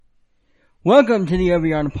Welcome to the Over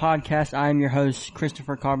Yonder Podcast. I am your host,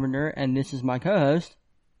 Christopher Carpenter, and this is my co-host.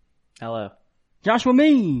 Hello. Joshua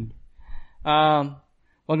Mead.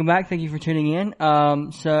 Welcome back. Thank you for tuning in.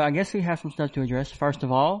 So I guess we have some stuff to address. First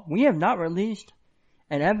of all, we have not released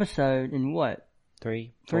an episode in what? 4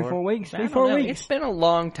 weeks? 4 weeks. It's been a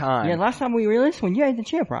long time. Yeah, last time we released when you ate the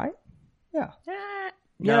chip, right? Yeah.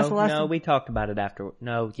 No, we talked about it after.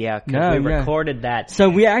 Because we recorded that. So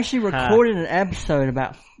we actually recorded an episode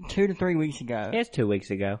about 2 to 3 weeks ago. It's 2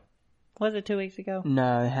 weeks ago. Was it 2 weeks ago?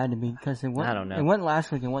 No, it had to be because it wasn't. I don't know. It wasn't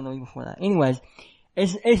last week. It wasn't the week before that. Anyways,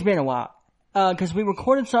 it's been a while. Because we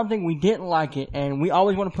recorded something, we didn't like it, and we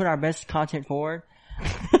always want to put our best content forward.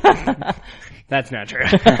 That's not true.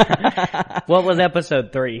 What was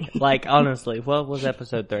episode 3? Like, honestly, what was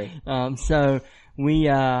episode 3? So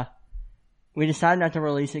we decided not to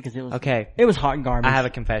release it because it was okay. It was hot garbage. I have a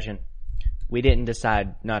confession. We didn't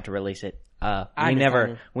decide not to release it. We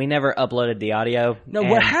never uploaded the audio. No,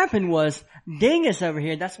 what happened was Dingus over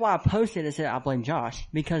here. That's why I posted and said I blame Josh,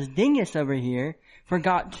 because Dingus over here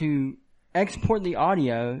forgot to export the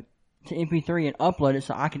audio to MP3 and upload it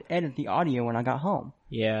so I could edit the audio when I got home.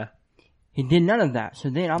 Yeah. He did none of that. So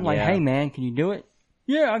then I'm like, hey man, can you do it?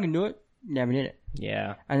 Yeah, I can do it. Never did it.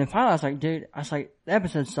 Yeah. And then finally I was like, dude, the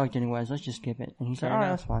episode sucked anyways. Let's just skip it. And he said, alright,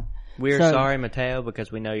 that's fine. We're sorry, Mateo,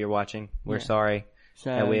 because we know you're watching. We're sorry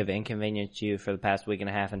that we have inconvenienced you for the past week and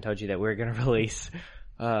a half and told you that we're going to release.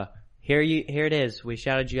 Here it is. We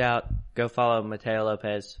shouted you out. Go follow Mateo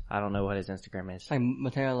Lopez. I don't know what his Instagram is. Like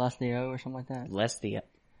Mateo Lestio or something like that. Lestio.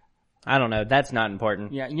 I don't know. That's not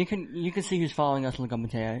important. Yeah, you can see who's following us. Look up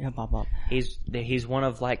Mateo. He'll pop up. He's one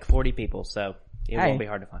of like 40 people, so it won't be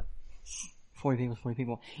hard to find. 40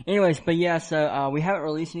 people. Anyways, but yeah, so we haven't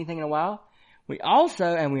released anything in a while. We also,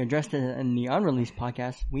 and we addressed it in the unreleased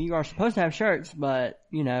podcast, we are supposed to have shirts, but,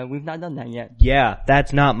 we've not done that yet. Yeah,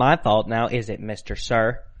 that's not my fault now, is it, Mr.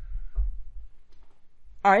 Sir?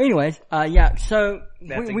 Alright, anyways, so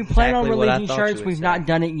we plan on releasing shirts. We've not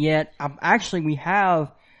done it yet. we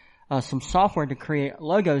have some software to create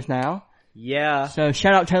logos now. Yeah. So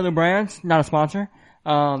shout out Taylor Brands, not a sponsor.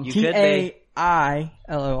 You could be.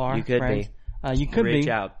 Tailor. You could Brands. be. You could reach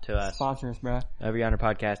out to us. Sponsor us, bro. Over Yonder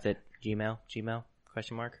Podcast at Gmail?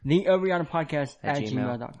 Question mark? The Over Yonder Podcast at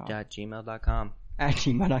gmail.com. .gmail.com. At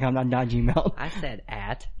gmail.com, not .gmail. I said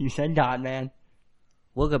at. You said dot, man.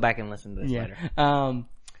 We'll go back and listen to this later.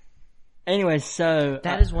 Anyways, so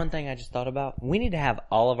that is one thing I just thought about. We need to have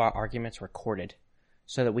all of our arguments recorded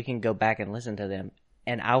so that we can go back and listen to them,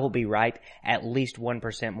 and I will be right at least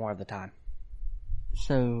 1% more of the time.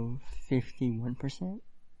 So 51%,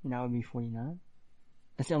 and I would be 49.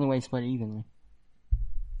 That's the only way to split it evenly.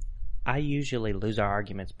 I usually lose our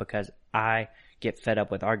arguments because I get fed up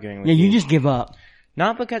with arguing with you. Yeah, you just give up.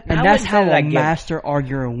 Not because, and that's how a master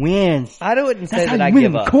arguer wins. I wouldn't say that That's I give up. how you win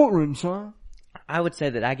in the courtroom, son. I would say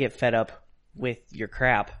that I get fed up with your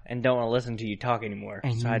crap and don't want to listen to you talk anymore.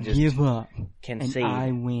 And so you I just give up. Concede. And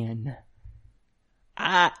I win.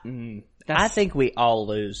 I think we all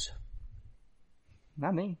lose.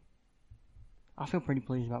 Not me. I feel pretty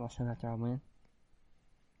pleased about myself after I win.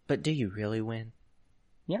 But do you really win?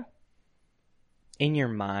 Yeah. In your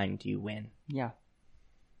mind, you win. Yeah.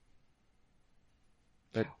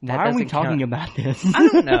 But why are we talking about this? I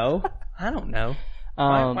don't know.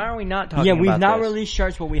 Why are we not talking about this? Yeah, we've not released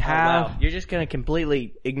shirts, but we have. Wow. You're just going to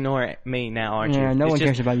completely ignore me now, aren't you? Yeah, no one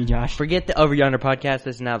cares about you, Josh. Forget the Over Yonder Podcast.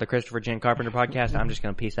 This is now the Christopher Jen Carpenter Podcast. I'm just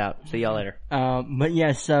going to peace out. See y'all later. But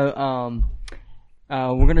yeah, so,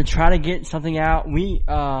 we're going to try to get something out.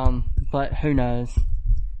 But who knows?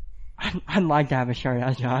 I'd like to have a shirt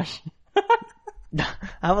out, Josh.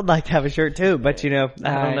 I would like to have a shirt too, but I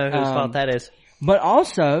don't know whose fault that is. But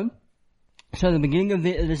also, so the beginning of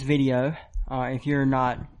this video, if you're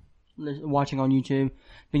not watching on YouTube,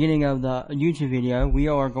 beginning of the YouTube video, we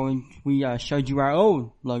showed you our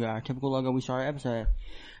old logo, our typical logo we started episode.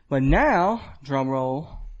 But now, drum roll,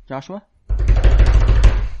 Joshua.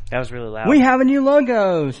 That was really loud. We have a new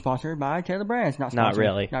logo sponsored by Taylor Brands. Not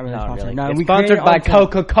really sponsored. No, it's sponsored by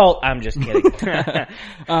Coca-Cola. I'm just kidding.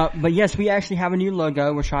 But yes, we actually have a new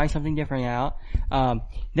logo. We're trying something different out.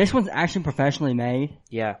 This one's actually professionally made.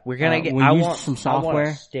 Yeah, we're gonna get. I want some software. I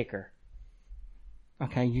want a sticker.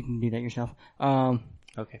 Okay, you can do that yourself.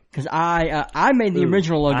 Okay. Because I made the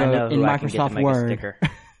original logo in Microsoft Word.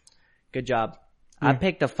 Good job. I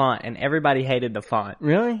picked a font, and everybody hated the font.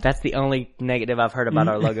 Really? That's the only negative I've heard about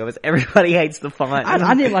our logo, is everybody hates the font.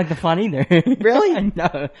 I didn't like the font either. Really? No.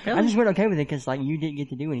 Really? I just went okay with it because, you didn't get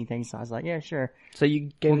to do anything, so I was like, yeah, sure. So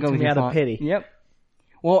you gave it to me out of pity. Yep.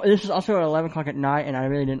 Well, this is also at 11 o'clock at night, and I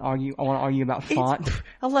really didn't argue. I want to argue about font.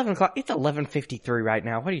 11 o'clock. It's 11:53 right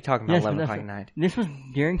now. What are you talking about? 11 o'clock at night. This was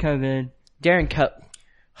during COVID.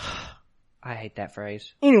 I hate that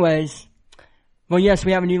phrase. Anyways, well, yes,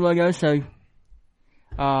 we have a new logo, so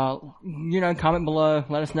comment below.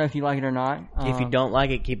 Let us know if you like it or not. If you don't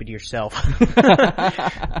like it, keep it to yourself.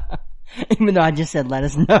 Even though I just said let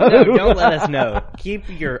us know. No, don't let us know.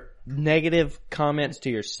 Keep your negative comments to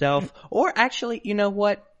yourself. Or actually, you know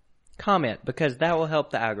what? Comment, because that will help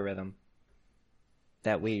the algorithm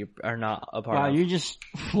that we are not a part of. Wow, you just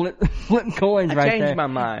flip coins right there. I changed my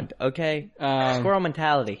mind, okay? Squirrel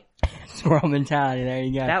mentality. Squirrel mentality, there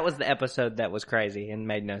you go. That was the episode that was crazy and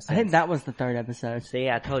made no sense. I think that was the third episode. See,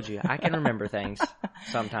 I told you. I can remember things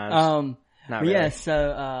sometimes. Not really. Yeah,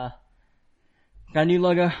 so, got a new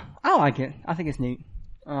logo. I like it. I think it's neat.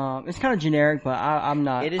 It's kind of generic, but I'm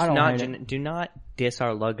not. It is not. Do not diss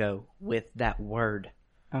our logo with that word.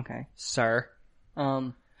 Okay, sir.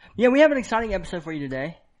 Yeah, we have an exciting episode for you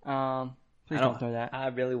today. Please don't throw that. I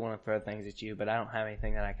really want to throw things at you, but I don't have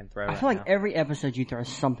anything that I can throw. I feel like every episode you throw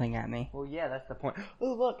something at me. Well, yeah, that's the point.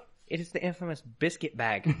 Oh, look, it is the infamous biscuit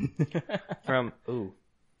bag from. Ooh,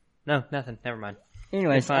 no, nothing. Never mind.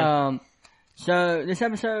 Anyways, so this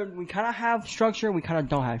episode, we kind of have structure, we kind of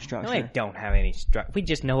don't have structure. No, we don't have any structure. We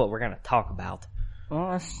just know what we're going to talk about.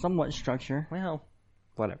 Well, that's somewhat structure. Well,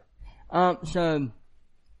 whatever. So,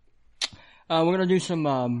 we're going to do some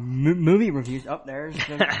movie reviews. Oh, there's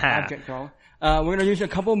the object roll. We're going to do a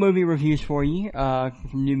couple movie reviews for you, from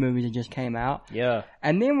new movies that just came out. Yeah.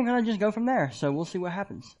 And then we're going to just go from there. So we'll see what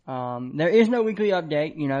happens. There is no weekly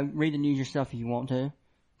update. Read the news yourself if you want to.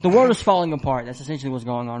 The world is falling apart. That's essentially what's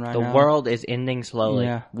going on right now. The world is ending slowly.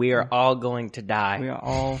 Yeah. We are all going to die. We are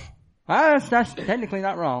all... That's technically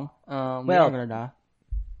not wrong. We are going to die.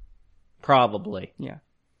 Probably. Yeah.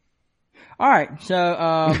 Alright,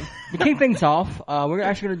 so, to kick things off, we're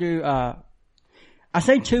actually going to do, I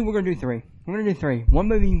say two, we're going to do three. We're going to do three. One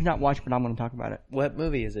movie you've not watched, but I'm going to talk about it. What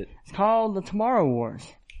movie is it? It's called The Tomorrow Wars.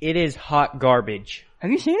 It is hot garbage. Have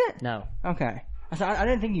you seen it? No. Okay. I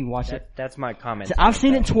didn't think you watched it. That's my comment. So I've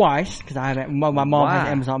seen it twice, because I haven't, my mom has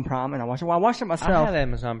Amazon Prime, and I watched it. Well, I watched it myself. I have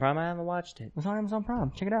Amazon Prime, I haven't watched it. It's on Amazon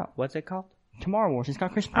Prime. Check it out. What's it called? Tomorrow Wars. It's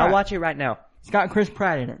got Chris Pratt. I'll watch it right now. It's got Chris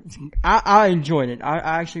Pratt in it. I enjoyed it.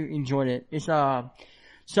 I actually enjoyed it. It's, so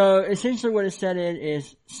essentially what it said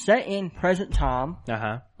is set in present time.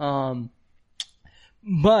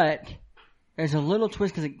 But there's a little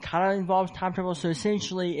twist because it kind of involves time travel. So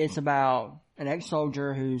essentially it's about an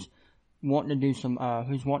ex-soldier who's wanting to do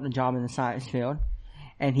who's wanting a job in the science field.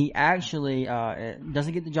 And he actually,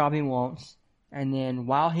 doesn't get the job he wants. And then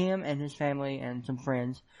while him and his family and some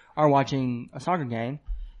friends are watching a soccer game,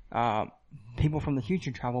 people from the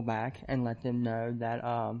future travel back and let them know that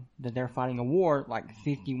that they're fighting a war like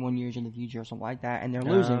 51 years in the future or something like that, and they're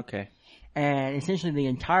losing. Okay. And essentially the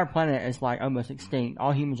entire planet is like almost extinct.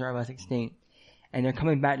 All humans are almost extinct. And they're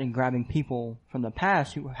coming back and grabbing people from the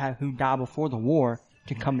past who died before the war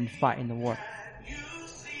to come and fight in the war.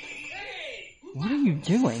 What are you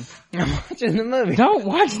doing? I'm watching the movie. Don't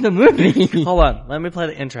watch the movie. Hold on. Let me play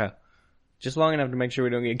the intro. Just long enough to make sure we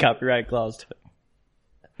don't get copyright claused.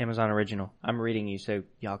 Amazon original. I'm reading you so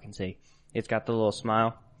y'all can see. It's got the little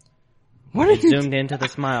smile. What are you zoomed into the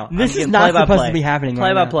smile? This is not supposed to be happening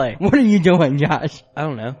Play right by play. What are you doing, Josh? I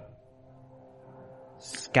don't know.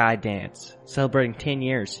 Skydance. Celebrating 10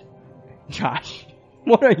 years. Josh,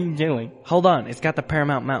 what are you doing? Hold on. It's got the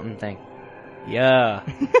Paramount Mountain thing. Yeah.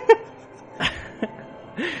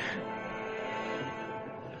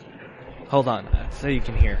 Hold on, so you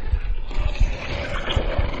can hear.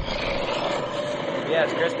 Yeah,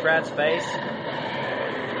 it's Chris Pratt's face.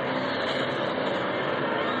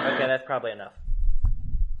 Okay, that's probably enough.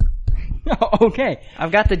 Okay.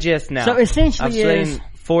 I've got the gist now. So essentially I've seen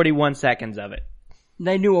 41 seconds of it.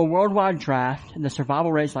 They do a worldwide draft, and the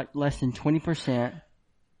survival rate's like less than 20%.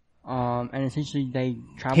 And essentially they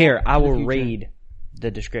travel. Here, I will read the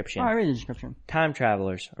description. All right, read the description. Time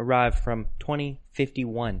travelers arrive from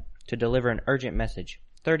 2051 to deliver an urgent message.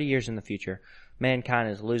 30 years in the future, mankind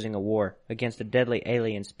is losing a war against a deadly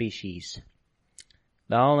alien species.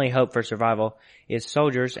 The only hope for survival is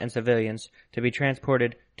soldiers and civilians to be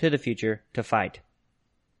transported to the future to fight.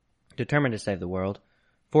 Determined to save the world,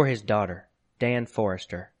 for his daughter, Dan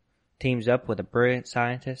Forrester teams up with a brilliant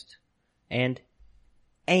scientist and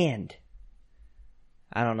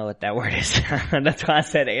I don't know what that word is. That's why I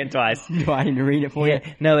said and twice. Do I need to read it for you?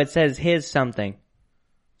 No, it says his something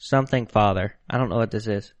father. I don't know what this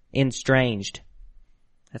is. Estranged.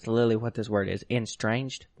 That's literally what this word is.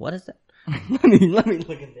 Estranged? What is that? Let me look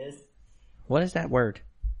at this. What is that word?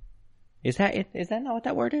 Is that not what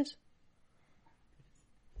that word is?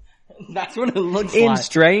 That's what it looks like.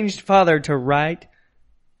 Estranged father to right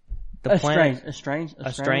the planet.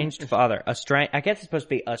 Estranged father. I guess it's supposed to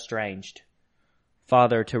be estranged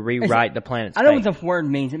father to rewrite the planet's fate. I know what the word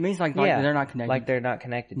means. It means like they're not connected. Like they're not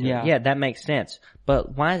connected to it. Yeah, that makes sense.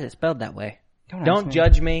 But why is it spelled that way? Don't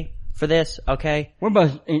judge me for this, okay? We're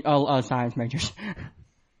both science majors.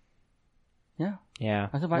 Yeah. Yeah.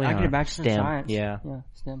 I get a bachelor's in science. Yeah. Yeah,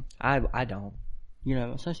 STEM. I don't. You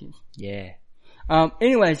know, associates. Yeah.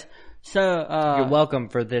 Anyways, so you're welcome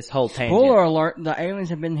for this whole tangent. Spoiler alert, the aliens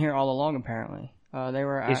have been here all along apparently. They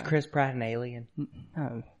were Is Chris Pratt an alien?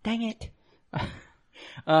 No. Dang it.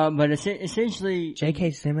 But essentially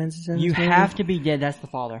J.K. Simmons is in this you movie? have to be dead, that's the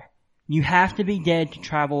father. You have to be dead to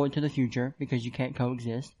travel into the future because you can't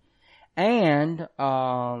coexist. And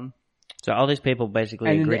so all these people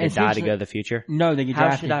basically agree to die to go to the future? No, they get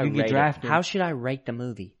drafted. How should I rate the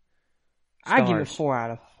movie? I give it 4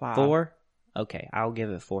 out of 5. 4? Okay, I'll give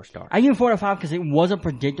it 4 stars. I give it 4 out of 5 because it was a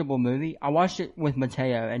predictable movie. I watched it with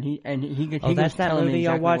Mateo, and he that's that movie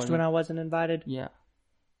I watched when I wasn't invited? Yeah.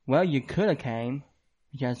 Well, you could have came.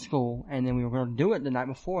 You had school, and then we were going to do it the night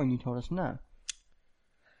before, and you told us no.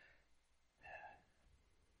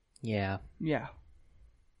 Yeah. Yeah.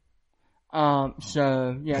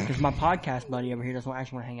 So, yeah, because my podcast buddy over here doesn't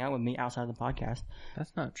actually want to hang out with me outside of the podcast.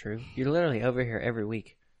 That's not true. You're literally over here every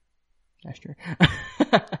week. That's true.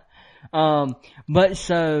 But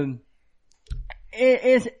so,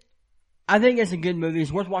 I think it's a good movie.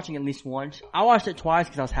 It's worth watching at least once. I watched it twice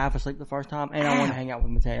because I was half asleep the first time, and I wanted to hang out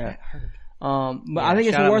with Mateo. But I think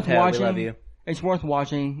it's worth watching. We love you. It's worth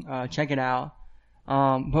watching. Check it out.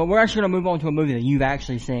 But we're actually going to move on to a movie that you've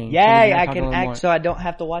actually seen. Yay, I can act so I don't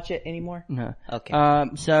have to watch it anymore? No. Okay.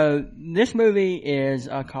 So this movie is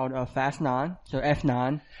called Fast 9, so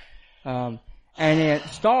F9. And it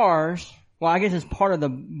stars, well, I guess it's part of the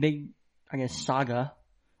big, saga.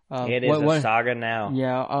 It is a saga now.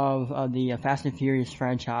 Yeah, of the Fast and Furious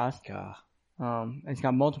franchise. God. It's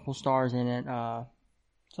got multiple stars in it.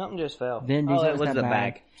 Something just fell. Vin Diesel. It was the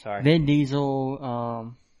bag. Sorry. Vin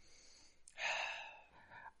Diesel.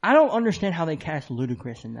 I don't understand how they cast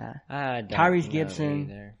Ludacris in that. I don't Tyrese know Gibson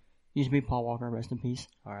either. Used to be Paul Walker, rest in peace.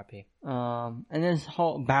 R.I.P. And this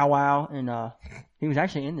whole Bow Wow, and he was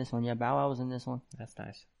actually in this one. Yeah, Bow Wow was in this one. That's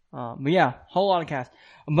nice. But yeah, whole lot of cast.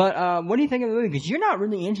 But what do you think of the movie? Because you're not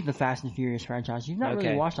really into the Fast and Furious franchise. You've not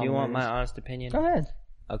really watched all the movies. You want my honest opinion? Go ahead.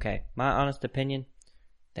 Okay, my honest opinion,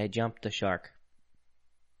 they jumped the shark.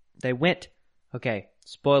 They went, okay,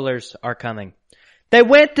 spoilers are coming. They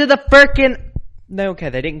went to the frickin', no, okay,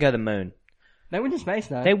 they didn't go to the moon. They went to space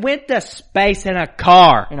though. They went to space in a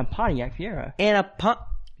car. In a Pontiac Fiero.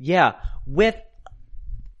 Yeah, with,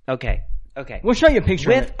 okay. We'll show you a picture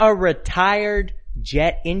with a retired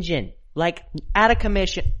jet engine. Like, out of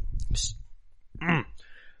commission.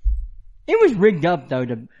 It was rigged up though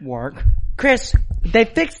to work. Chris, they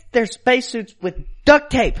fixed their spacesuits with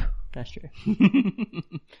duct tape. That's true.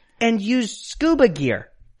 And used scuba gear.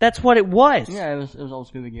 That's what it was. Yeah, it was old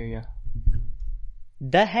scuba gear, yeah.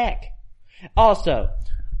 The heck. Also,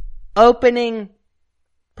 opening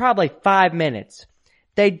probably 5 minutes.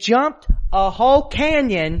 They jumped a whole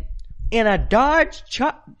canyon in a Dodge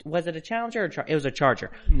was it a Challenger or it was a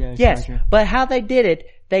Charger? Yeah, yes, Charger. But how they did it,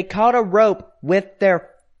 they caught a rope with their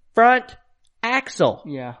front axle.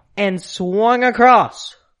 Yeah. And swung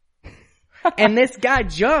across. And this guy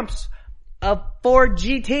jumps a Ford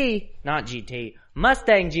GT, not GT,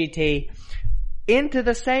 Mustang GT, into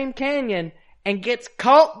the same canyon and gets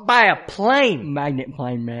caught by a plane. Magnet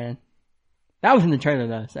plane, man. That was in the trailer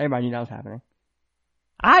though, so everybody knew that was happening.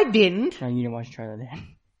 I didn't. No, you didn't watch the trailer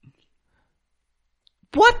then.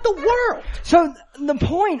 What the world? So, the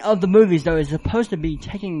point of the movies though is supposed to be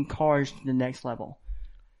taking cars to the next level.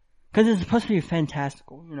 Cause it's supposed to be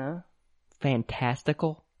fantastical, you know?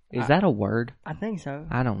 Fantastical? Is that a word? I think so.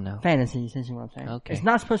 I don't know. Fantasy, essentially what I'm saying. Okay. It's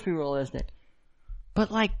not supposed to be realistic.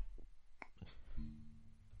 But like,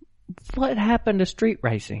 what happened to street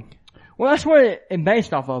racing? Well, that's what it's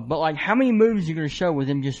based off of, but like, how many movies are you gonna show with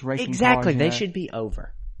them just racing Exactly, cars, they should be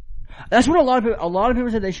over. That's what a lot of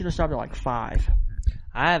people said they should have stopped at like 5.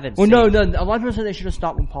 I haven't seen... no, a lot of people said they should have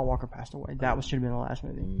stopped when Paul Walker passed away. That should have been the last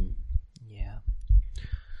movie. Yeah.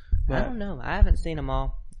 But, I don't know. I haven't seen them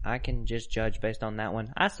all. I can just judge based on that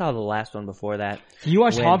one. I saw the last one before that. So you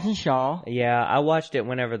watched Hobbs and Shaw? Yeah, I watched it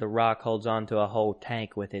whenever The Rock holds on to a whole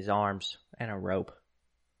tank with his arms and a rope.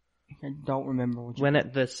 I don't remember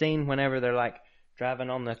what the scene whenever they're like driving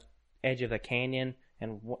on the edge of a canyon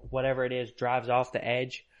and whatever it is drives off the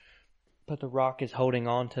edge, but The Rock is holding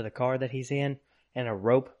on to the car that he's in and a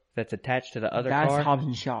rope that's attached to the other car? That's Hobbs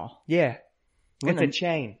and Shaw. Yeah. It's a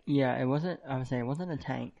chain. Yeah, it wasn't, I was saying, it wasn't a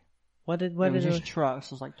tank. It was just trucks.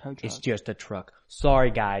 It was like tow trucks. It's just a truck.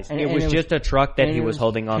 Sorry, guys. It was just a truck that he was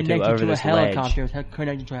holding onto over this ledge. It was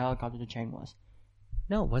connected to a helicopter, the chain was.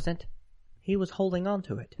 No, it wasn't. He was holding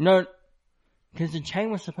onto it. No, because the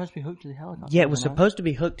chain was supposed to be hooked to the helicopter. Yeah, it was supposed to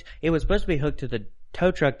be hooked. It was supposed to be hooked to the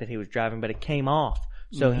tow truck that he was driving, but it came off.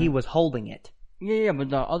 So he was holding it. Yeah, but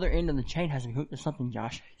the other end of the chain has to be hooked to something,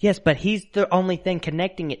 Josh. Yes, but he's the only thing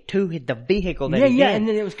connecting it to the vehicle that he's in. Yeah, and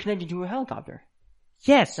then it was connected to a helicopter.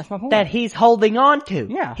 Yes, that's my point. That he's holding on to.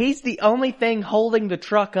 Yeah. He's the only thing holding the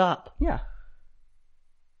truck up. Yeah.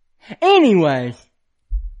 Anyways,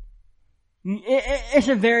 it's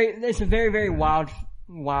a very, very wild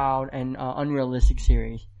and unrealistic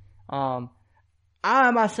series. I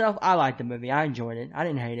liked the movie. I enjoyed it. I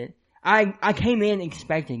didn't hate it. I came in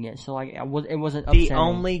expecting it, so like it wasn't upsetting. The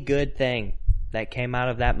only good thing that came out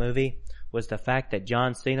of that movie was the fact that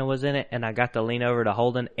John Cena was in it, and I got to lean over to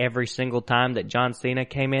Holden every single time that John Cena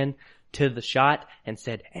came in to the shot and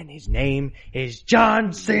said, and his name is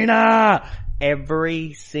John Cena!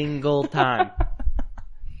 Every single time.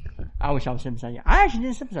 I wish I was sympathizing. I actually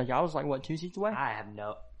didn't sympathize. I was like, what, 2 seats away? I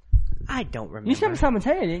don't remember. You sympathized with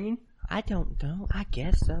Mateo, didn't you? I don't know. I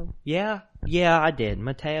guess so. Yeah, I did.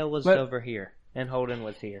 Mateo was over here, and Holden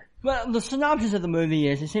was here. Well, the synopsis of the movie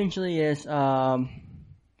is, essentially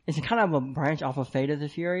it's a kind of a branch off of Fate of the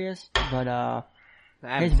Furious, but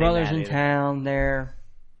his brother's in town there.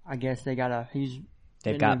 I guess they've got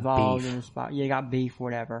involved beef. In the spot. Yeah, got beef,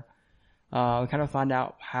 whatever. We kind of find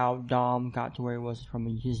out how Dom got to where he was from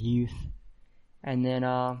his youth. And then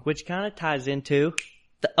which kind of ties into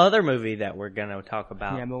the other movie that we're going to talk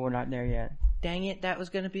about. Yeah, but we're not there yet. Dang it, that was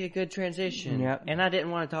going to be a good transition. Yep. And I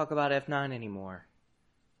didn't want to talk about F9 anymore.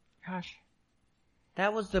 Gosh.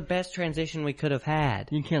 That was the best transition we could have had.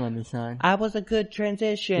 You're killing me, son. I was a good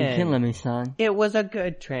transition. You're killing me, son. It was a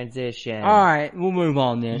good transition. Alright, we'll move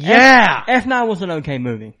on then. Yeah! F9 was an okay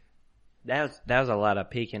movie. That was a lot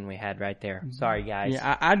of peeking we had right there. Sorry, guys.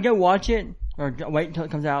 Yeah, I'd go watch it, or wait until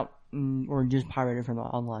it comes out, or just pirate it from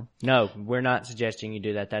online. No, we're not suggesting you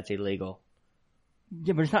do that. That's illegal.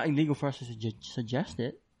 Yeah, but it's not illegal for us to suggest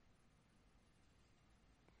it.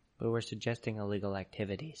 But we're suggesting illegal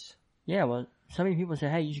activities. Yeah, well, so many people say,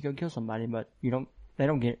 hey, you should go kill somebody, but they don't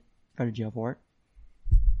go to jail for it.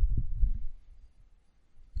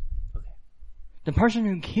 Okay. The person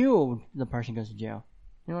who killed the person goes to jail.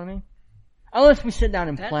 You know what I mean? Unless we sit down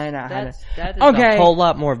and plan out how to... That is a whole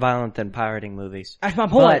lot more violent than pirating movies. That's my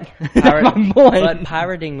point. That's my point. But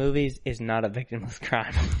pirating movies is not a victimless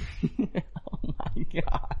crime. Oh my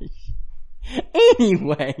gosh.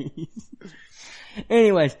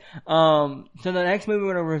 Anyways, so the next movie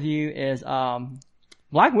we're going to review is,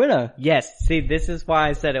 Black Widow. Yes, see, this is why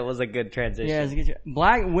I said it was a good transition. Yeah,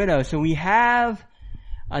 Black Widow. So we have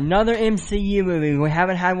another MCU movie. We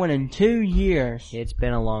haven't had one in 2 years. It's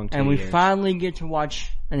been a long 2 years. And we finally get to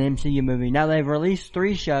watch an MCU movie. Now they've released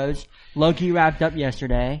 3 shows. Loki wrapped up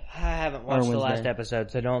yesterday. I haven't watched the last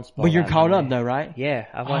episode, so don't spoil. But you're caught up though, right? Yeah,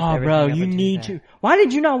 I've watched everything. Oh bro, you need to. Why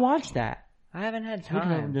did you not watch that? I haven't had time.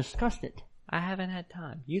 We could have discussed it. I haven't had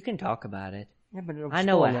time. You can talk about it. Yeah, but I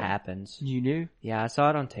know what happens. You do? Yeah, I saw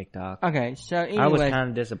it on TikTok. Okay, so anyway. I was kind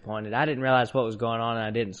of disappointed. I didn't realize what was going on and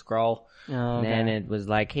I didn't scroll. Oh, okay. And then it was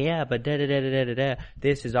like, yeah, but da-da-da-da-da-da.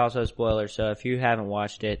 This is also a spoiler, so if you haven't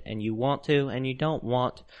watched it and you want to and you don't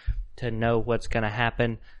want to know what's going to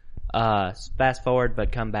happen, fast forward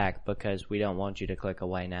but come back because we don't want you to click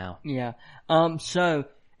away now. Yeah. So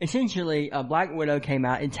essentially, Black Widow came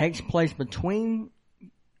out. It takes place between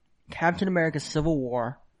Captain America's Civil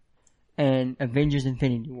War and Avengers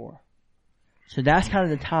Infinity War. So that's kind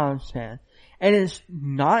of the time span. And it's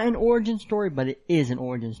not an origin story, but it is an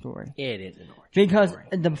origin story. It is an origin because story.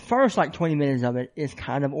 The first 20 minutes of it is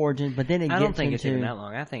kind of origin, but then it gets into... I don't think it's even that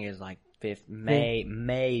long. I think it's like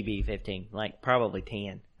maybe 15, like probably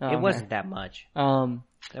 10. It wasn't that much.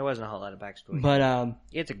 There wasn't a whole lot of backstory. But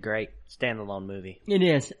it's a great standalone movie. It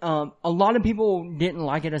is. A lot of people didn't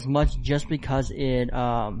like it as much just because it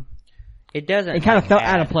doesn't. It kind of felt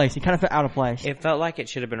out of place. It felt like it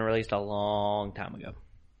should have been released a long time ago.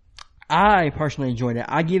 I personally enjoyed it.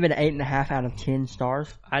 I give it an 8.5 out of 10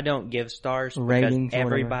 stars. I don't give stars ratings because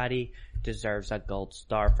everybody deserves a gold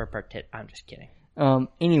star for I'm just kidding.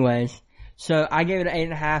 Anyways, so I gave it an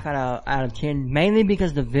 8.5 out of 10, mainly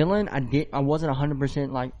because the villain, I wasn't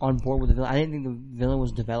 100% on board with the villain. I didn't think the villain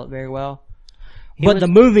was developed very well. But the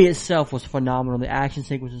movie itself was phenomenal. The action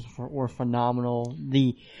sequences were phenomenal.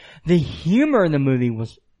 The humor in the movie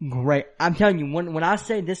was great. I'm telling you, when I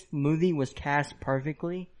say this movie was cast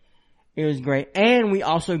perfectly, It was great. And we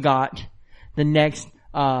also got the next,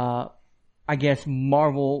 I guess,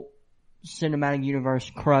 Marvel Cinematic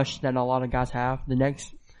Universe crush that a lot of guys have. The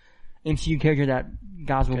next MCU character that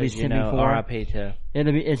guys will be sipping for. R.I.P. to.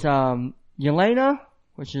 It's Yelena,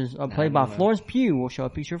 which is played by Florence Pugh. We'll show a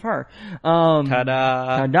picture of her.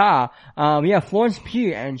 Ta-da! Yeah, Florence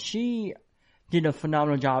Pugh, and she did a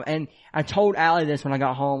phenomenal job. And I told Allie this when I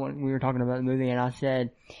got home when we were talking about the movie, and I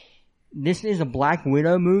said, this is a Black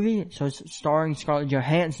Widow movie, so it's starring Scarlett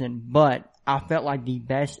Johansson, but I felt like the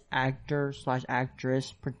best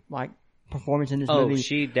actor/actress performance in this movie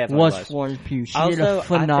she definitely was Florence Pugh. She also, did a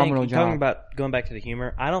phenomenal job. Talking about going back to the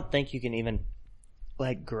humor, I don't think you can even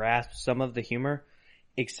grasp some of the humor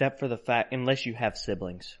except for the fact unless you have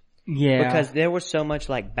siblings. Yeah. Because there was so much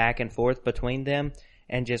back and forth between them,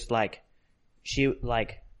 and just she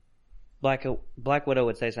Black Widow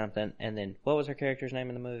would say something, and then what was her character's name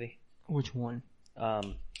in the movie? Which one?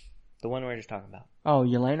 The one we were just talking about. Oh,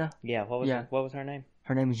 Yelena? Yeah, what was her name?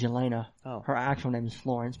 Her name is Yelena. Oh. Her actual name is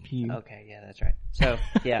Florence Pugh. Okay, yeah, that's right. So,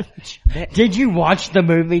 yeah. Did you watch the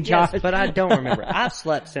movie, Josh? Yes, but I don't remember. I've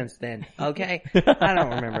slept since then, okay? I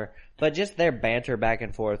don't remember. But just their banter back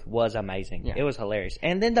and forth was amazing. Yeah. It was hilarious.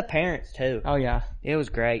 And then the parents, too. Oh, yeah. It was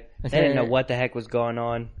great. They didn't know what the heck was going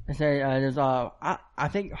on. There's, I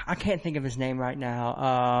can't think of his name right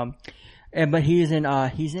now. But he's in,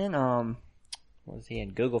 what was he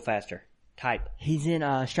in? Google faster. Type. He's in,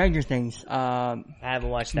 Stranger Things. I haven't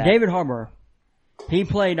watched that. David Harbour. He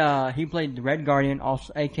played the Red Guardian,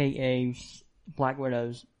 also, aka Black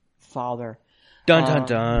Widow's father. Dun dun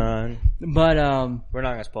dun. But, we're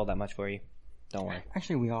not gonna spoil that much for you. Don't worry.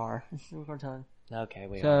 Actually, we are. Okay,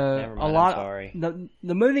 we are. Never mind, I'm sorry.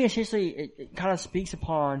 The movie essentially, it kind of speaks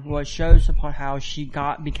upon, shows upon how she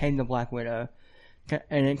became the Black Widow.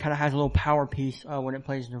 And it kind of has a little power piece, when it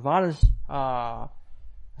plays Nirvana's,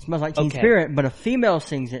 Smells Like Teen Spirit, but a female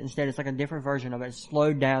sings it instead. It's like a different version of it. It's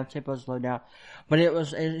slowed down, tempo slowed down. But it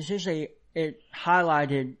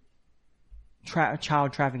highlighted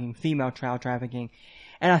child trafficking, female child trafficking.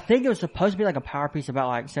 And I think it was supposed to be like a power piece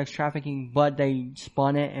about sex trafficking, but they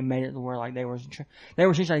spun it and made it where they were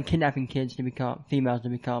essentially kidnapping kids to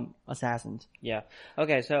become assassins. Yeah.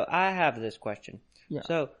 Okay, so I have this question. Yeah.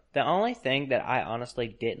 So the only thing that I honestly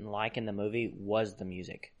didn't like in the movie was the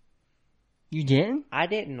music. You didn't? I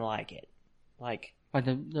didn't like it. You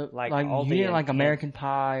didn't like American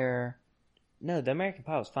Pie or? No, the American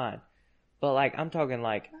Pie was fine. But I'm talking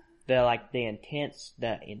the intense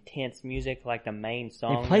music, the main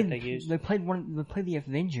song that they used. They played the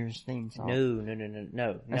Avengers theme song.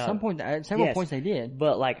 No. At several points they did.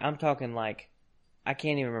 But I'm talking I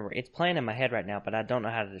can't even remember. It's playing in my head right now, but I don't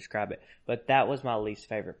know how to describe it. But that was my least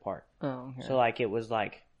favorite part. Oh, okay. So it was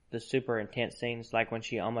the super intense scenes, when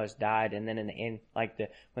she almost died, and then in the end,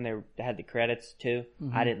 when they had the credits too.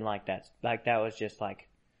 Mm-hmm. I didn't like that. That was just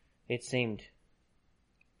it seemed.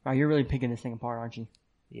 Wow, you're really picking this thing apart, aren't you?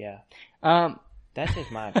 Yeah. That's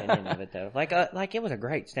just my opinion of it, though. It was a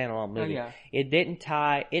great standalone movie. Oh, yeah. It didn't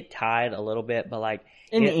tie. It tied a little bit, but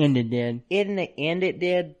in the end, it did. In the end, it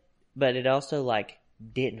did, but it also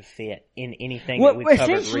didn't fit in anything that we've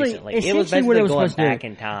covered recently. It was basically going back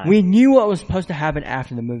in time. We knew what was supposed to happen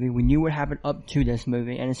after the movie. We knew what happened up to this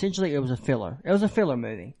movie, and essentially it was a filler. It was a filler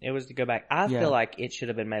movie. It was to go back. I feel like it should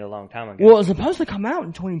have been made a long time ago. Well, it was supposed to come out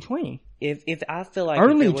in 2020. If I feel like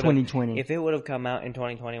early 2020. If it would have come out in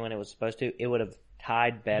 2020 when it was supposed to, it would have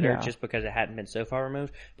tied better just because it hadn't been so far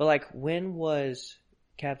removed. But when was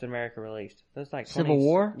Captain America released? That was Civil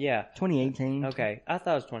War? Yeah. 2018. Okay. I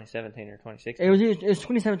thought it was 2017 or 2016. It was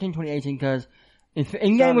 2017, 2018 because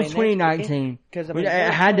Endgame was 2019. It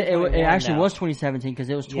actually was 2017 because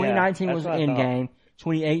it was 2019 was Endgame,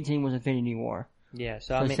 2018 was Infinity War. Yeah,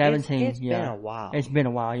 so 17. It's been a while. It's been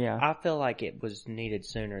a while, yeah. I feel like it was needed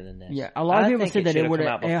sooner than this. Yeah, a lot of people said that it would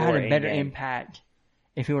have had a better impact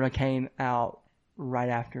if it would have came out right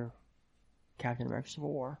after Captain America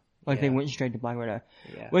Civil War. They went straight to Black Widow.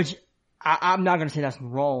 Yeah. Which, I'm not gonna say that's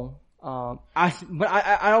wrong. But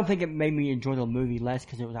I don't think it made me enjoy the movie less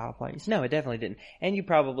because it was out of place. No, it definitely didn't. And you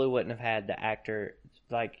probably wouldn't have had the actor,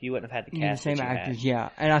 you wouldn't have had the cast. The same actors, yeah.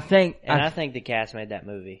 And I think the cast made that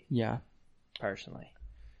movie. Yeah. Personally.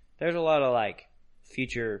 There's a lot of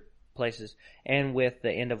future places. And with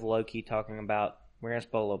the end of Loki talking about, we're gonna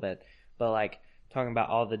spoil a little bit, but talking about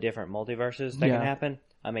all the different multiverses that can happen.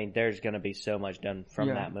 I mean, there's going to be so much done from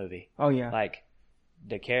that movie. Oh, yeah.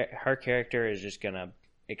 Her character is just going to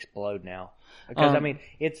explode now. Because,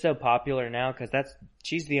 it's so popular now because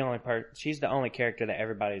she's the only character that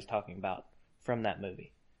everybody's talking about from that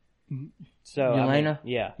movie. So, Yelena?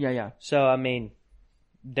 Yeah. Yeah. So,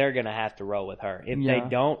 they're going to have to roll with her. If they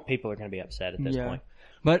don't, people are going to be upset at this point.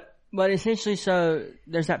 But essentially, so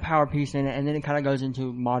there's that power piece in it, and then it kind of goes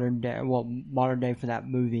into modern day for that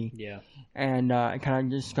movie. Yeah. And it kind of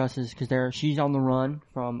discusses, because she's on the run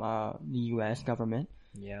from the U.S. government.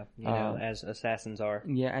 Yeah, as assassins are.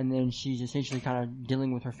 Yeah, and then she's essentially kind of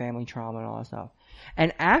dealing with her family trauma and all that stuff.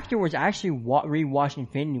 And afterwards, I actually rewatched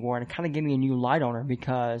Infinity War, and it kind of gave me a new light on her,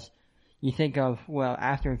 because you think of, well,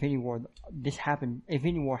 after Infinity War,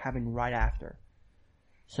 Infinity War happened right after.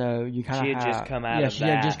 So you kind of she had just come out of that. Yeah, she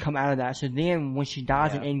had just come out of that. So then when she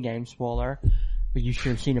dies in Endgame, spoiler, but you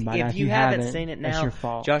should have seen it by now. If you haven't seen it now, that's your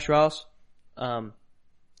fault. Josh Ross,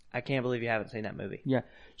 I can't believe you haven't seen that movie. Yeah.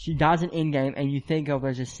 She dies in Endgame, and you think of,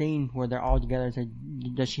 there's a scene where they're all together and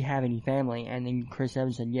said, does she have any family? And then Chris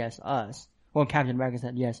Evans said, yes, us. Well, Captain America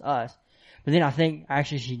said, yes, us. But then I think,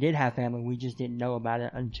 actually, she did have family. We just didn't know about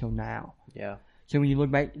it until now. Yeah. So when you look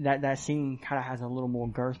back, that scene kind of has a little more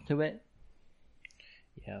girth to it.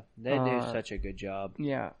 Yeah, they do such a good job.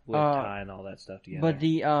 Yeah, with tying all that stuff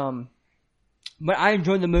together. But I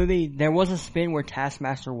enjoyed the movie. There was a spin where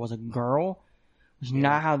Taskmaster was a girl, which is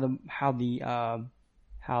not how that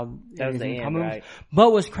was the end, right?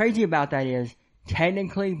 But what's crazy about that is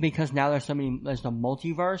technically, because now there's the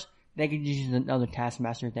multiverse, they could just use another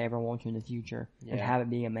Taskmaster if they ever want to in the future and have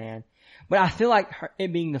it be a man. But I feel like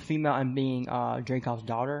it being the female and being Dreykov's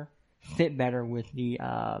daughter fit better with the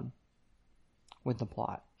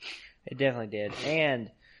plot. It definitely did. And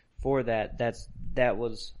for that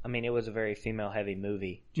was, I mean, it was a very female heavy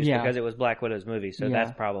movie just because it was Black Widow's movie. So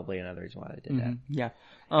that's probably another reason why they did that. Yeah.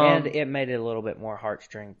 And it made it a little bit more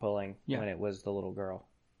heartstring pulling when it was the little girl.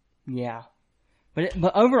 Yeah. But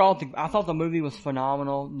overall, I thought the movie was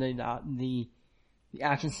phenomenal. The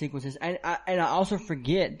action sequences. And I also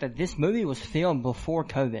forget that this movie was filmed before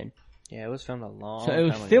COVID. Yeah, it was filmed a long time ago.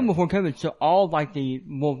 So it was filmed before COVID. So all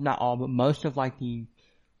not all, but most of the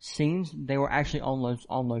scenes, they were actually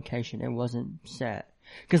on location. It wasn't set.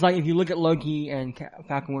 Cause if you look at Loki and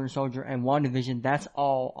Falcon Winter Soldier and WandaVision, that's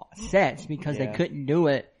all sets because they couldn't do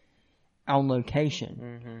it on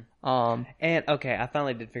location. Mm-hmm. And okay, I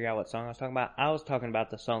finally did figure out what song I was talking about. I was talking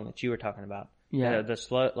about the song that you were talking about. Yeah. The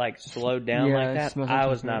slowed down like that. I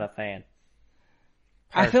was not a fan.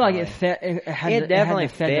 Personally. I feel like it definitely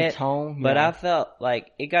fit the tone. But I felt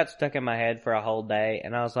like it got stuck in my head for a whole day,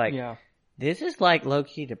 and I was like, this is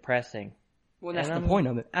low-key depressing. Well, that's the point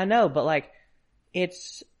of it. I know, but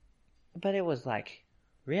it was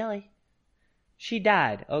really? She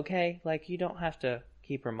died, okay? You don't have to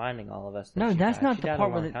keep reminding all of us that No, that's died. not she the died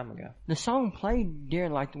part a long time ago. The song played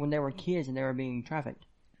during when they were kids and they were being trafficked.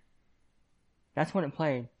 That's when it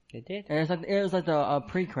played. It did? And it was the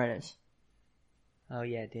pre-credits. Oh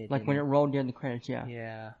yeah, it did. When it rolled during the credits, yeah.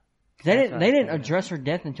 Yeah. They didn't address her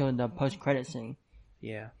death until the post-credit scene.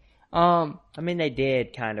 Yeah. I mean, they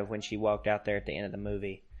did kind of when she walked out there at the end of the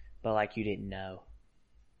movie, but you didn't know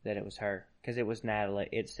that it was her because it was Natalie.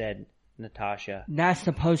 It said Natasha. That's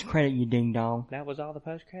the post-credit, you ding dong. That was all the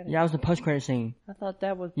post-credit? Yeah, that was the post-credit scene. I thought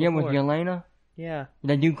that was before. Yeah, with Yelena. Yeah.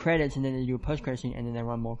 They do credits and then they do a post-credit scene and then they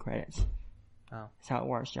run more credits. Oh. That's how it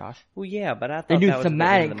works, Josh. Well, yeah, but I thought they do that was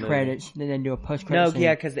thematic credits, then they do a post-credit scene. No,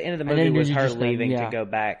 yeah, because the end of the movie was her leaving to go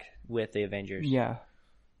back with the Avengers. Yeah.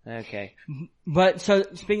 Okay. But, so,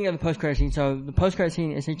 speaking of the post-credit scene, so the post-credit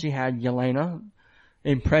scene essentially had Yelena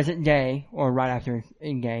in present day, or right after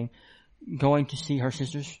Endgame, going to see her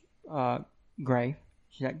sister's, grave.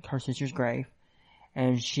 She's at her sister's grave.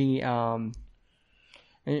 And she,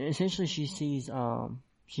 essentially she sees all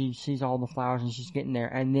the flowers and she's getting there.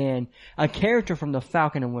 And then a character from the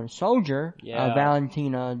Falcon and Winter Soldier,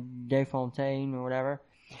 Valentina De Fontaine or whatever,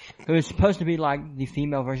 who is supposed to be the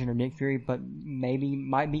female version of Nick Fury, but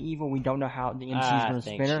might be evil. We don't know how the MCU is going to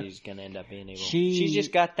spin her. I think she's going to end up being evil. She's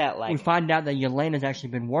just got that We find out that Yelena's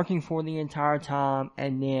actually been working for the entire time,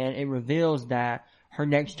 and then it reveals that her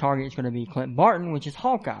next target is going to be Clint Barton, which is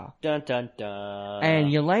Hawkeye. Dun dun dun. And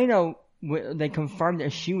Yelena, they confirmed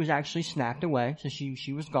that she was actually snapped away, so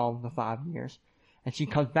she was gone for 5 years. And she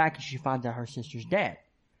comes back and she finds out her sister's dead.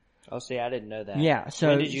 Oh, see, I didn't know that. Yeah, so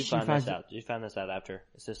when did you find this out? Did you find this out after?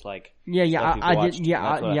 Is this I did. Yeah,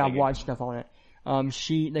 I watched stuff on it.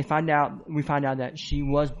 We find out that she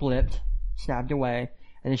was blipped, snapped away,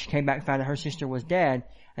 and then she came back and found out her sister was dead.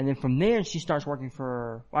 And then from then she starts working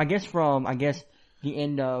for, the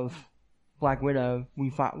end of Black Widow,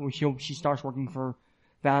 she starts working for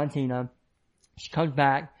Valentina. She comes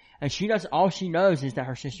back, and all she knows is that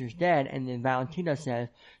her sister's dead, and then Valentina says,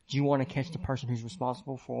 do you want to catch the person who's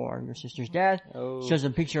responsible for your sister's death? Oh. Shows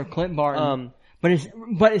a picture of Clint Barton. But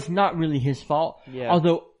it's not really his fault. Yeah.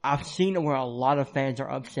 Although I've seen where a lot of fans are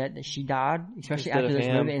upset that she died, especially after this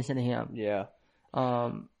movie instead of him. Yeah.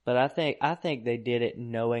 But I think they did it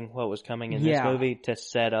knowing what was coming in this movie to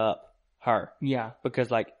set up her. Yeah. Because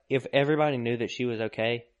like if everybody knew that she was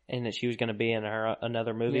okay and that she was going to be in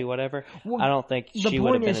another movie, whatever, I don't think she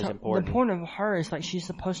would have been as important. The point of her is like she's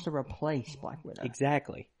supposed to replace Black Widow.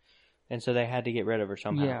 Exactly. And so they had to get rid of her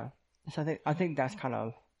somehow. Yeah. So I think that's kind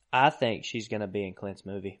of. I think she's going to be in Clint's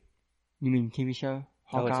movie. You mean TV show?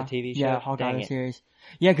 Hawkeye? Oh, it's a TV show? Yeah, Hawkeye series.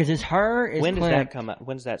 Yeah, because it's her. It's when does Clint, that come out?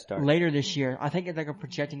 When does that start? Later this year. I think they're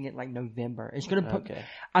projecting it like November. It's going to put. Okay.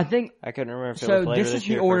 I think. I couldn't remember if it was later this is this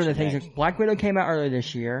year the order or of the things. Black Widow came out earlier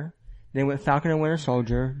this year. Then went Falcon and Winter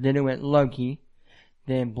Soldier. Then it went Loki.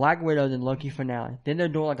 Then Black Widow. Then Loki finale. Then they're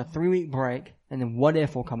doing like a 3-week break. And then What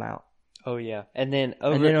If will come out. Oh yeah, and then in the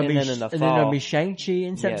fall, and then it'll be Shang-Chi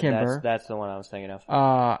in September. Yeah, that's the one I was thinking of.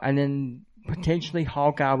 And then potentially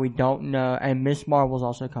Hawkeye. We don't know. And Miss Marvel's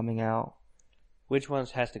also coming out. Which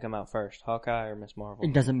ones has to come out first, Hawkeye or Miss Marvel?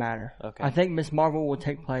 It doesn't matter. Okay. I think Miss Marvel will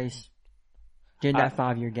take place in that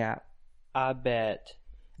 5-year gap. I bet.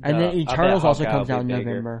 And then Eternals also comes out in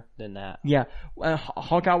November. Than that. Yeah.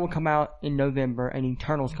 Hawkeye will come out in November, and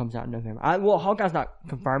Eternals comes out in November. Hawkeye's not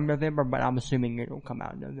confirmed November, but I'm assuming it will come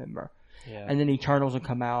out in November. Yeah. And then Eternals will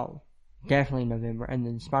come out definitely in November, and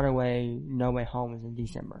then Spider-Way No Way Home is in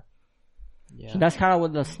December. Yeah. So that's kind of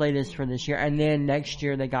what the slate is for this year. And then next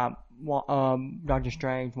year they got Doctor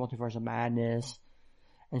Strange, Multiverse of Madness,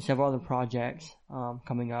 and several other projects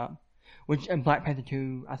coming up. And Black Panther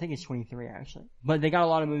 2, I think it's 23 actually. But they got a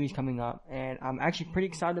lot of movies coming up, and I'm actually pretty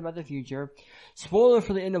excited about the future. Spoiler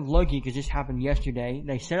for the end of Loki, because this happened yesterday.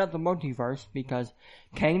 They set up the multiverse because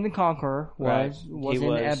Kang the Conqueror was in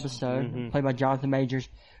the episode, played by Jonathan Majors.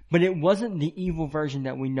 But it wasn't the evil version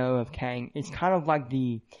that we know of Kang. It's kind of like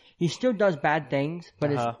he still does bad things,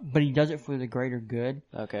 but but he does it for the greater good.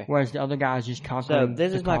 Okay. Whereas the other guy is just conquering. So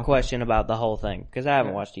this is my question about the whole thing, because I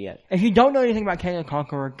haven't watched it yet. If you don't know anything about Kang the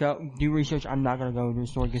Conqueror, go do research. I'm not going to go into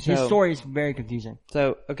his story because his story is very confusing.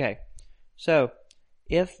 So, okay. So,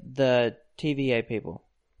 if the TVA people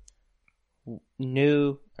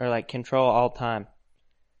knew or like control all time,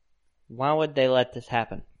 why would they let this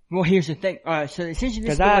happen? Well, here's the thing. So essentially,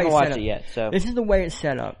 because I haven't watched it yet. So this is the way it's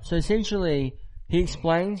set up. So essentially, he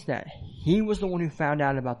explains that he was the one who found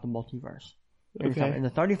out about the multiverse in the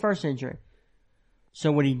 31st century.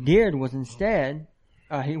 So what he did was instead,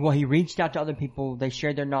 he reached out to other people. They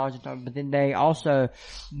shared their knowledge, but then there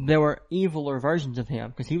were eviler versions of him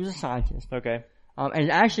because he was a scientist. Okay.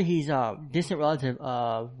 And actually, he's a distant relative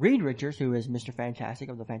of Reed Richards, who is Mr. Fantastic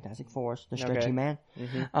of the Fantastic Four, the Stretchy Man.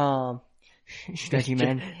 Mm-hmm. Stretchy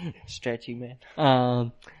Man. Stretchy Man.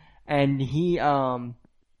 And he, and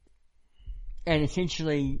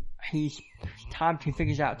essentially he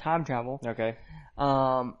figures out time travel. Okay.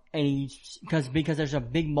 And because there's a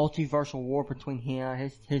big multiversal war between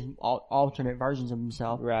him, his alternate versions of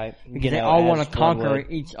himself. Right. Because they all want to conquer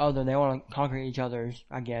each other. They want to conquer each other's,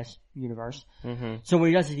 I guess, universe. Mm-hmm. So what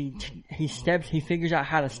he does is he figures out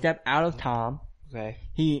how to step out of time. Okay.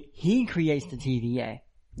 He creates the TVA.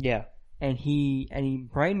 Yeah. And he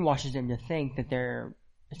brainwashes them to think that they're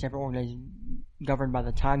a separate organization governed by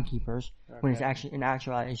the timekeepers, when it's actually, in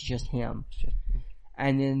actuality, it's just him.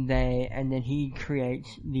 And then he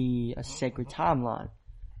creates the sacred timeline.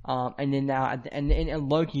 And then now, and in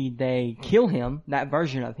Loki, they kill him, that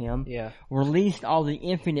version of him. Yeah. Released all the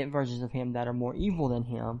infinite versions of him that are more evil than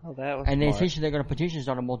him. Oh, that was And smart. then essentially they're going to potentially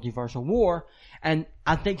start a multiversal war. And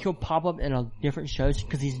I think he'll pop up in a different shows,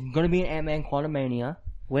 because he's going to be in Ant-Man Quantumania.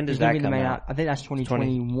 When does that come out? I think that's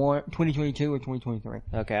 2022 or 2023.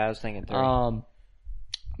 Okay, I was thinking 3.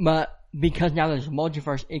 But because now there's a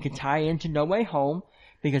multiverse, it could tie into No Way Home,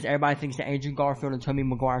 because everybody thinks that Andrew Garfield and Tobey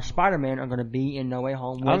Maguire's Spider-Man are going to be in No Way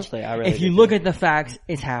Home. Honestly, I really if you look at the facts,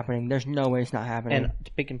 it's happening. There's no way it's not happening. And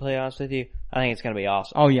to be completely honest with you, I think it's going to be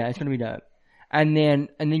awesome. Oh yeah, it's going to be dope. And then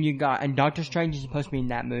Doctor Strange is supposed to be in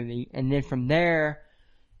that movie, and then from there,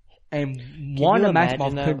 and Wanda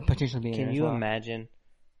Maximoff could potentially be in it. Can you imagine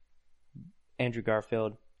Andrew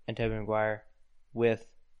Garfield and Tobey Maguire with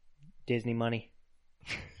Disney money?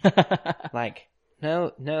 Like,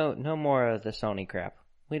 no more of the Sony crap.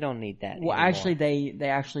 We don't need that anymore. Actually, they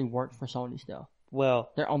actually work for Sony still.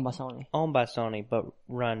 Well, they're owned by Sony. Owned by Sony, but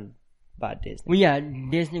run by Disney. Well, yeah,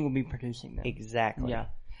 Disney will be producing them. Exactly. Yeah.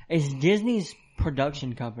 It's Disney's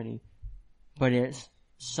production company, but it's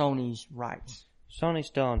Sony's rights. Sony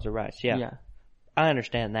still owns the rights, yeah. Yeah. I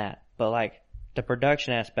understand that, but like, the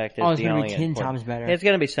production aspect is it's going to be 10 times better. It's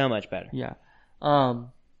going to be so much better. Yeah.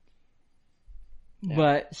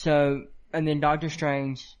 But so, and then Doctor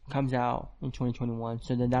Strange comes out in 2021,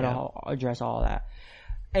 so then that'll address all of that.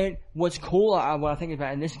 And what's cool, what I think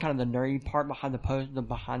about, and this is kind of the nerdy part behind the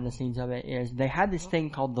behind the scenes of it, is they had this thing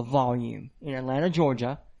called The Volume in Atlanta,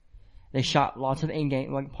 Georgia. They shot lots of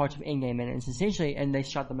in-game, like parts of in-game in it. It's essentially, and they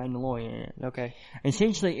shot The Mandalorian in it. Okay.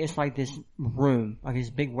 Essentially, it's like this room, like this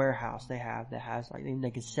big warehouse they have that has like,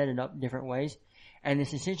 they can set it up different ways. And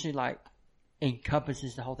it's essentially like,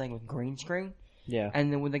 encompasses the whole thing with green screen. Yeah.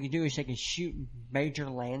 And then what they can do is they can shoot major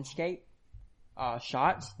landscape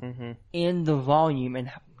shots in The Volume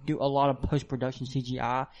and do a lot of post-production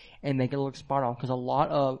CGI and make it look spot on. Because a lot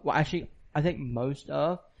of, well, actually, I think most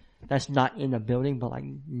of that's not in a building, but like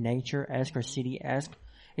nature-esque or city-esque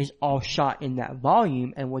is all shot in that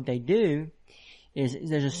volume. And what they do is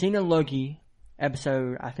there's a scene in Loki,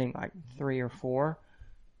 episode I think like 3 or 4,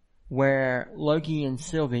 where Loki and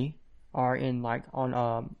Sylvie are in like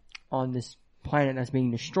on this planet that's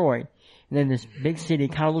being destroyed. And then this big city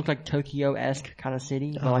kind of looks like Tokyo-esque kind of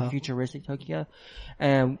city, but like futuristic Tokyo.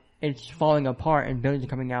 And it's falling apart and buildings are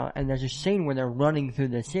coming out. And there's a scene where they're running through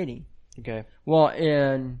the city. Okay. Well,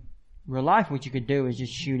 in real life, what you could do is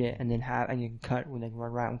just shoot it and then and you can cut when they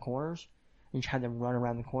run around corners. And just have them run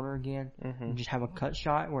around the corner again. And just have a cut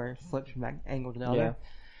shot where it flips from that angle to the other.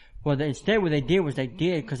 Well, instead what they did was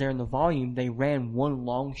because they're in The Volume, they ran one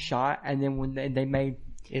long shot and then when they made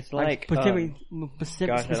it's like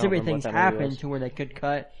specific things happen to where they could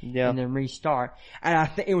cut and then restart. And I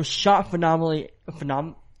think it was shot phenomenally.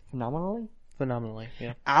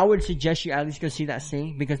 Yeah. I would suggest you at least go see that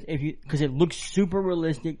scene because it looks super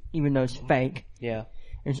realistic even though it's fake. Yeah.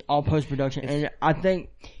 It's all post-production. And I think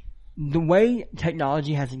the way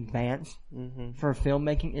technology has advanced for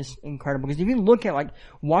filmmaking is incredible. Because if you look at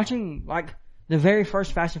watching the very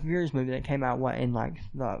first Fast and Furious movie that came out, in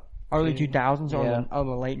the early 2000s or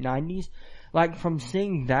the late 90s, from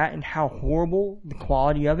seeing that and how horrible the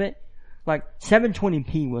quality of it,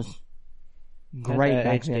 720p was great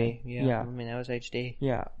back then. Yeah. I mean, that was HD.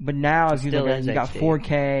 Yeah. But now if you look at it, you got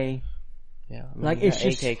 4K. Yeah. It's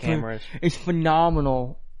just 8K cameras. It's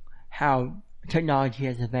phenomenal how technology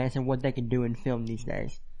has advanced and what they can do in film these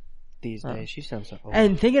days. She sounds so old.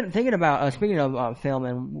 And thinking about speaking of film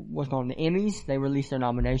and what's going on, the Emmys, they released their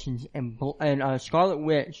nominations and Scarlet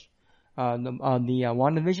Witch, the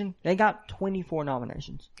WandaVision, they got 24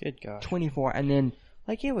 nominations. Good gosh. 24, and then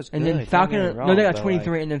it was good. And then Falcon, they got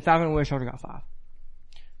 23, and then Falcon and Winter Soldier got 5. I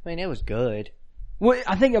mean, it was good. Well,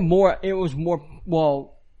 I think it was more.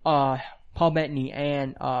 Paul Bettany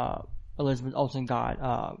and Elizabeth Olsen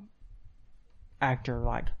got actor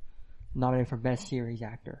nominated for Best Series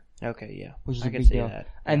Actor. Okay, yeah, which is I a can big see deal. that.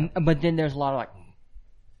 And but then there's a lot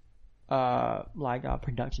of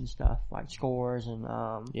production stuff, scores and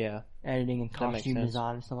editing and costume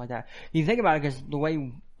design and stuff like that. You think about it because the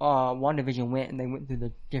way WandaVision went, and they went through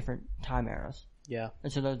the different time eras. Yeah.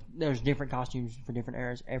 And so there's different costumes for different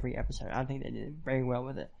eras every episode. I think they did very well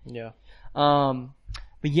with it. Yeah.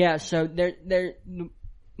 But yeah, so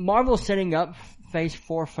Marvel's setting up Phase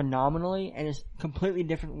 4 phenomenally, and it's completely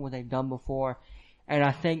different from what they've done before. And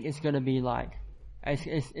I think it's going to be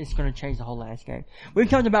it's going to change the whole landscape. We've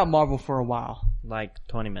talked about Marvel for a while.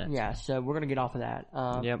 20 minutes. Yeah, so we're going to get off of that.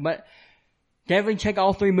 Yep. But definitely check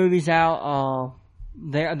all 3 movies out.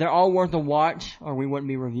 They're all worth a watch, or we wouldn't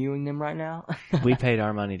be reviewing them right now. We paid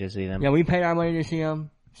our money to see them. Yeah, we paid our money to see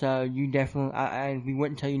them. So you definitely, we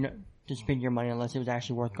wouldn't tell you to spend your money unless it was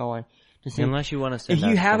actually worth going to see. Unless you want to send If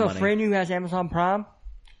you have a friend who has Amazon Prime,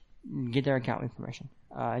 get their account information.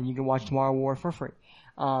 And you can watch Tomorrow War for free.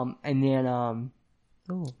 And then,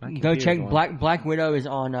 go check Black Widow is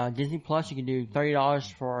on Disney Plus. You can do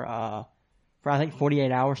 $30 for I think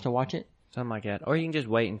 48 hours to watch it. Something like that. Or you can just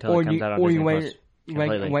wait until it comes out on Disney Plus.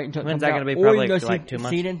 Wait until it comes out. When's that going to be? Probably or you for go 2 months?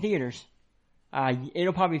 see it in theaters.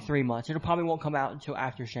 It'll probably be 3 months. It'll probably won't come out until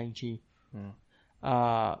after Shang-Chi.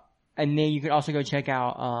 And then you can also go check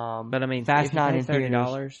out but I mean, Fast 9 in theaters.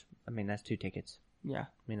 $30, I mean, that's 2 tickets. Yeah. I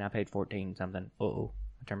mean, I paid 14 something. I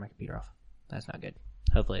turned my computer off. That's not good.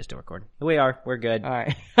 Hopefully it's still recording. We are. We're good. All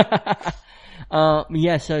right.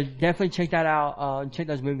 Yeah, so definitely check that out. Check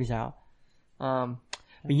those movies out. But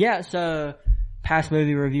yeah, so past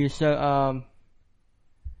movie reviews. So,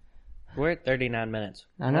 we're at 39 minutes.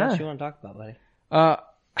 I know. What else you want to talk about, buddy?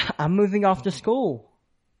 I'm moving off to school.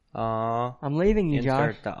 Aww. I'm leaving you, Josh.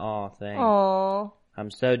 Insert the aw thing. Aww.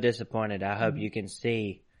 I'm so disappointed. I hope you can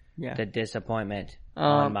see the disappointment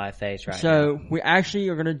on my face right now. So we actually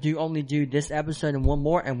are going to only do this episode and one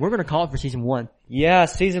more, and we're going to call it for season 1. Yeah,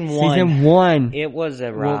 season 1. Season 1. It was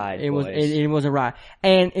a ride. It was a ride,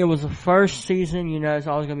 and it was the first season. It's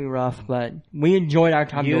always going to be rough, but we enjoyed our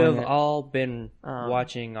time doing it. You have all been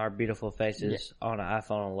watching our beautiful faces on an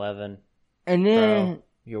iPhone 11. And then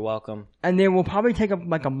You're welcome. And then we'll probably take a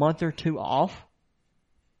month or two off.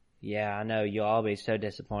 Yeah, I know. You'll all be so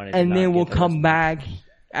disappointed. And then we'll come back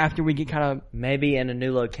after we get kind of... Maybe in a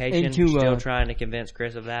new location. Still trying to convince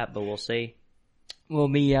Chris of that, but we'll see. We'll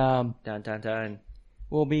be... Dun, dun, dun.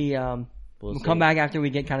 We'll be... We'll come back after we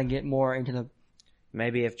get more into the...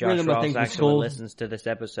 Maybe if Josh Ross actually listens to this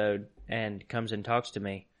episode and comes and talks to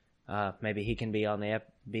me, maybe he can be on an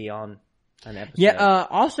episode. Yeah.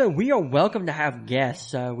 Also, we are welcome to have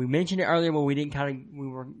guests. We mentioned it earlier, but we didn't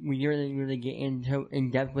we didn't really get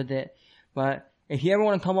in depth with it. But if you ever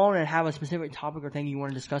want to come on and have a specific topic or thing you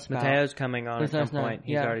want to discuss about, Mateo's coming on at some point.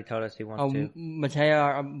 He's already told us he wants to. Mateo,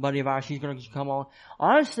 our buddy of ours, she's going to come on.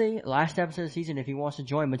 Honestly, last episode of the season, if he wants to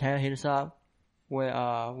join, Mateo, hit us up. We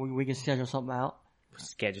can schedule something out.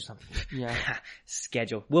 Schedule something. Yeah.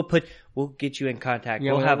 Schedule. We'll get you in contact.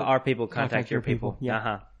 Yeah, we'll have our people contact your people.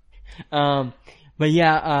 Yeah. But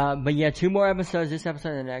yeah, 2 more episodes, this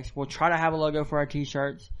episode and the next. We'll try to have a logo for our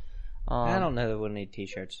t-shirts. I don't know that we'll need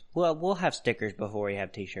t-shirts. Well, we'll have stickers before we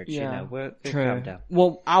have t-shirts, yeah, We'll true.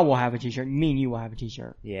 Well, I will have a t-shirt. Me and you will have a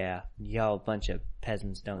t-shirt. Yeah. Y'all a bunch of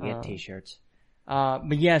peasants don't get t-shirts.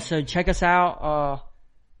 But yeah, so check us out,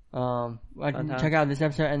 check out this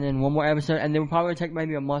episode and then one more episode, and then we'll probably take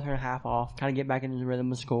maybe a month and a half off, kind of get back into the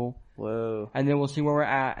rhythm of school. Whoa. And then we'll see where we're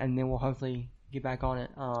at, and then we'll hopefully get back on it.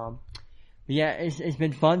 But yeah, it's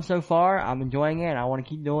been fun so far. I'm enjoying it. I want to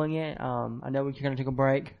keep doing it. I know we're going to take a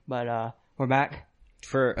break, but we're back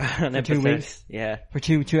for 2 weeks. Yeah, for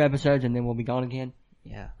two episodes, and then we'll be gone again.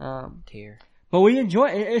 Yeah. Tear. But we enjoy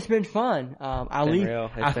it. It's been fun.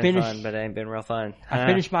 It's been fun, but it ain't been real fun. I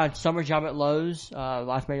finished my summer job at Lowe's. My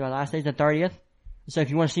last day is the 30th. So if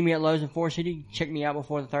you want to see me at Lowe's in Forest City, check me out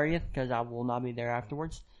before the 30th because I will not be there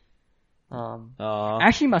afterwards.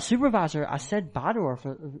 Actually, my supervisor, I said bye to her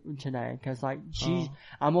for today because she's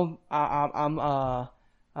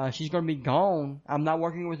she's gonna be gone. I'm not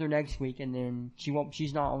working with her next week, and then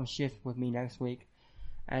she's not on shift with me next week.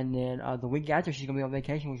 And then the week after, she's gonna be on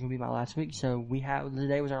vacation, which will be my last week. So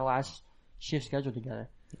today was our last shift scheduled together.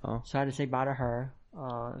 Oh. So I had to say bye to her.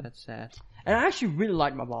 That's sad. And I actually really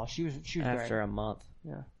liked my boss. She was great. After a month.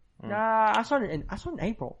 Yeah. Nah, I started in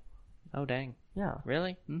April. Oh dang. Yeah.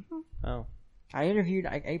 Really? Mm-hmm. Oh. I interviewed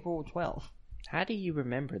April 12th. How do you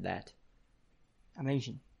remember that? I'm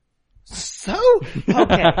Asian. So?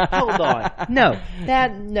 Okay, hold on. No.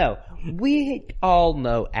 We all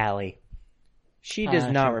know Allie. She does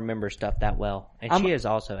not remember stuff that well. And she is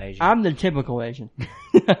also Asian. I'm the typical Asian.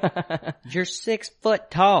 You're 6 foot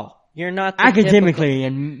tall. You're not the academically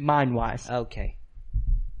and mind-wise. Okay.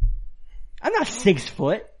 I'm not 6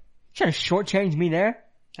 foot. You trying to shortchange me there?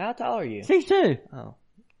 How tall are you? 6'2". Oh.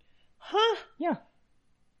 Huh? Yeah.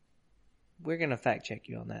 We're gonna fact check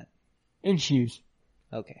you on that. In shoes.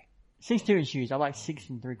 Okay. 6'2" in shoes. I like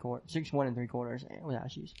 6'1 3/4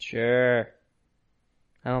 without shoes. Sure.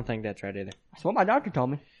 I don't think that's right either. That's what my doctor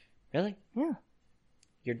told me. Really? Yeah.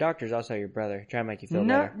 Your doctor's also your brother. Trying to make you feel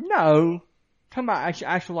better. No. Talking about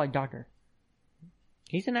actual doctor.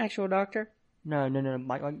 He's an actual doctor? No.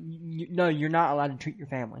 No, you're not allowed to treat your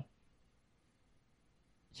family.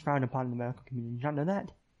 It's frowned upon in the medical community. Did you not know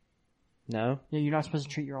that? No. Yeah, you're not supposed to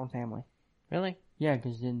treat your own family. Really? Yeah,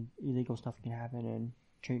 because then illegal stuff can happen and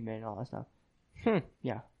treatment and all that stuff.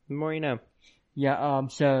 Yeah. The more you know. Yeah,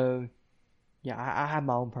 so... Yeah, I have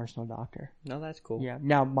my own personal doctor. No, that's cool. Yeah.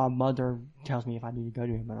 Now, my mother tells me if I need to go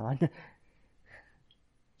to him or not.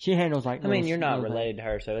 She handles you're not related to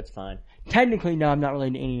her, so it's fine. Technically, no, I'm not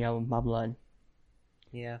related to any of my blood.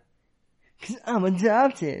 Yeah. Because I'm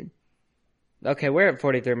adopted. Okay, we're at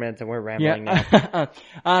 43 minutes and we're rambling now.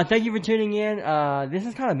 Thank you for tuning in. This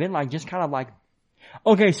has kind of been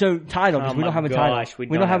okay, so title, because we don't have a title.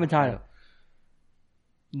 We don't have a title.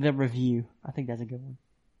 The review. I think that's a good one.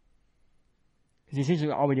 Because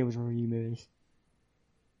essentially all we did was review movies.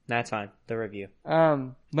 That's fine. The review.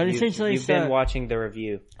 But essentially... You've been watching the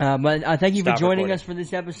review. But thank you for joining us for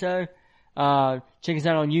this episode. Check us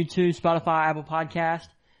out on YouTube, Spotify, Apple Podcast.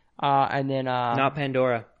 And then... Not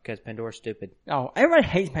Pandora, because Pandora's stupid. Oh, everybody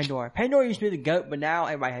hates Pandora. Pandora used to be the GOAT, but now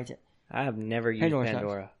everybody hates it. I have never used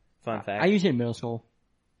Pandora. Fun fact. I used it in middle school.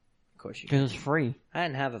 Of course you did. Because it was free. I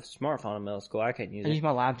didn't have a smartphone in middle school. I couldn't use it. I used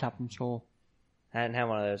my laptop in school. I didn't have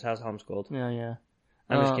one of those. I was homeschooled. Yeah.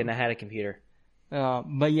 I'm just kidding. I had a computer.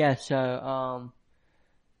 But yeah, so,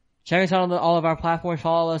 check us out on all of our platforms.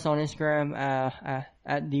 Follow us on Instagram,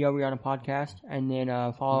 at the Oriana Podcast. And then,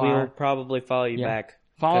 we'll probably follow you back.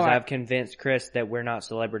 Because I've convinced Chris that we're not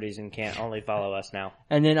celebrities and can't only follow us now.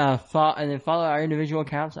 And then, follow our individual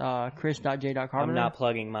accounts, chris.j.carpenter. I'm not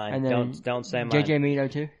plugging mine. And don't say mine. JJ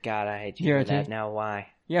Mead 02. God, I hate you for that. Now why?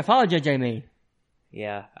 Yeah, follow JJ Mead.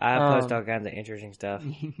 Yeah, I post all kinds of interesting stuff.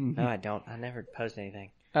 No, I don't. I never post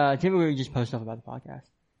anything. Typically we just post stuff about the podcast.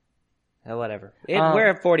 Whatever. We're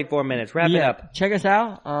at 44 minutes. Wrap it up. Check us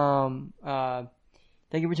out.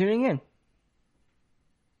 Thank you for tuning in.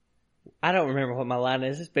 I don't remember what my line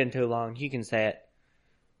is. It's been too long. You can say it.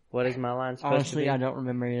 What is my line supposed to be? Honestly, I don't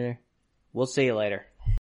remember either. We'll see you later.